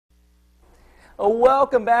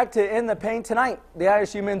Welcome back to In the Paint. Tonight, the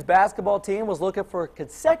ISU men's basketball team was looking for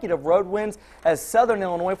consecutive road wins as Southern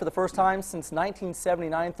Illinois for the first time since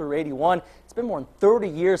 1979 through 81. It's been more than 30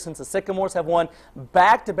 years since the Sycamores have won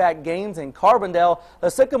back-to-back games in Carbondale. The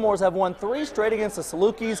Sycamores have won 3 straight against the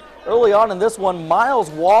Salukis. Early on in this one, Miles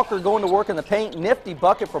Walker going to work in the paint. Nifty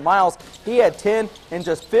bucket for Miles. He had 10 in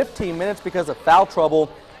just 15 minutes because of foul trouble.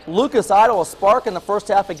 Lucas Idle a spark in the first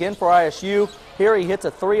half again for ISU. Here he hits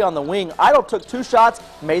a 3 on the wing. Idle took 2 shots,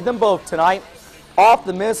 made them both tonight. Off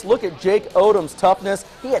the miss, look at Jake Odom's toughness.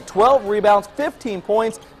 He had 12 rebounds, 15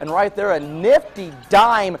 points, and right there a nifty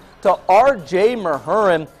dime to R.J.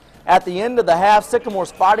 Mahurin. At the end of the half,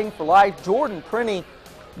 Sycamores fighting for life. Jordan Prinny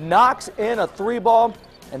knocks in a 3-ball,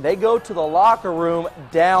 and they go to the locker room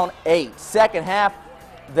down 8. Second half,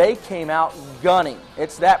 they came out gunning.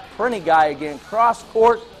 It's that Prinny guy again. Cross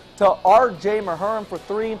court to R.J. Mahurin for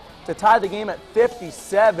 3 to tie the game at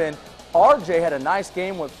 57. R.J. had a nice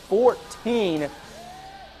game with 14 as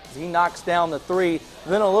he knocks down the 3.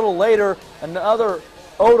 Then a little later, another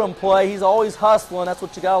Odom play. He's always hustling. That's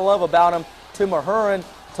what you got to love about him. To Mahurin,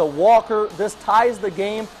 to Walker. This ties the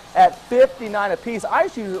game at 59 apiece.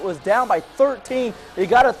 ISU was down by 13. You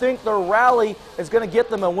got to think their rally is going to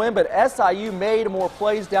get them a win, but SIU made more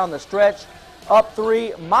plays down the stretch. Up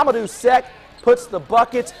 3, Mamadou Seck puts the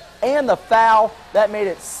buckets and the foul. That made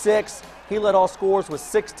it 6. He led all scorers with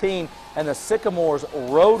 16, and the Sycamores'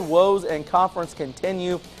 road woes in conference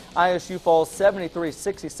continue. ISU falls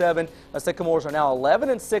 73-67. The Sycamores are now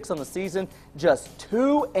 11-6 on the season, just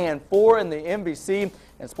 2-4 in the MVC.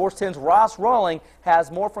 And Sports 10's Ross Rawling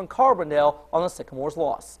has more from Carbondale on the Sycamores'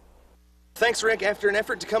 loss. Thanks, Rick. After an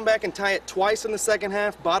effort to come back and tie it twice in the second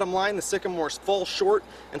half, bottom line, the Sycamores fall short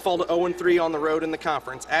and fall to 0-3 on the road in the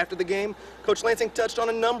conference. After the game, Coach Lansing touched on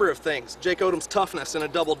a number of things. Jake Odom's toughness in a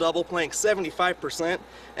double-double, playing 75%,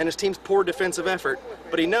 and his team's poor defensive effort.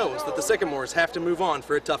 But he knows that the Sycamores have to move on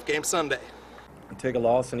for a tough game Sunday. You take a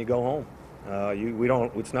loss and you go home.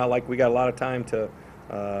 It's not like we got a lot of time to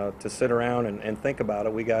sit around and think about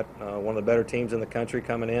it. We got one of the better teams in the country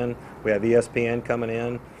coming in. We have ESPN coming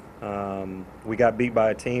in. We got beat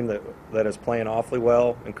by a team that is playing awfully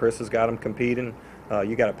well, and Chris has got them competing.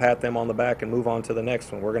 You got to pat them on the back and move on to the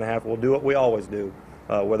next one. We'll do what we always do,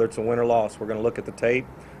 whether it's a win or loss. We're going to look at the tape.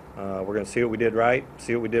 We're going to see what we did right,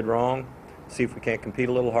 see what we did wrong, see if we can't compete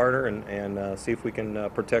a little harder, and see if we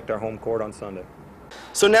can protect our home court on Sunday.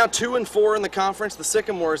 So now 2-4 in the conference. The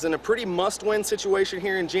Sycamores in a pretty must-win situation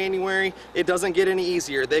here in January. It doesn't get any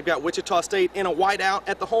easier. They've got Wichita State in a whiteout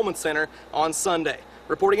at the Holman Center on Sunday.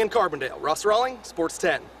 Reporting in Carbondale, Ross Rawling, Sports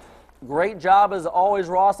 10. Great job as always,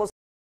 Ross. Let's